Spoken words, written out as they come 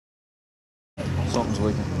Something's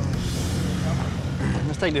leaking.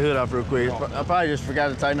 Let's take the hood off real quick. I probably just forgot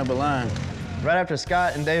to tighten up a line. Right after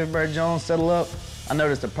Scott and David Bird Jones settled up, I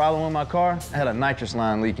noticed a problem with my car. I had a nitrous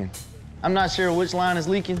line leaking. I'm not sure which line is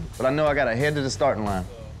leaking, but I know I got to head to the starting line.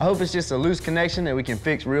 I hope it's just a loose connection that we can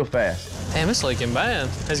fix real fast. Damn, it's leaking bad.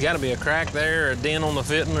 There's got to be a crack there, or a dent on the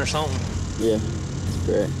fitting or something. Yeah, that's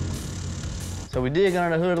correct. So we dig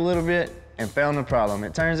under the hood a little bit and found the problem.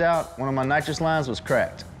 It turns out one of my nitrous lines was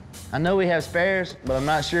cracked. I know we have spares, but I'm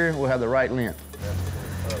not sure we'll have the right length.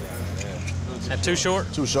 Is that too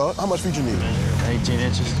short? Too short? How much feet you need? 18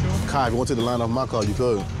 inches. Kai, if you want to take the line off my car, you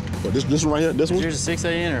could. But this one right here, this one? Yours a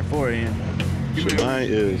 6AN or a 4AN? So mine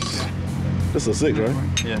is, this is a 6,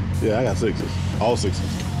 right? Yeah. Yeah, I got 6s, all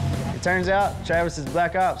 6s. It turns out Travis's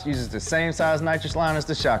Black Ops uses the same size nitrous line as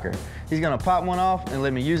the Shocker. He's gonna pop one off and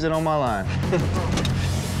let me use it on my line.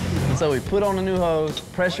 So we put on the new hose,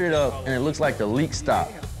 pressure it up, and it looks like the leak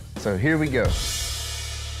stopped. So here we go.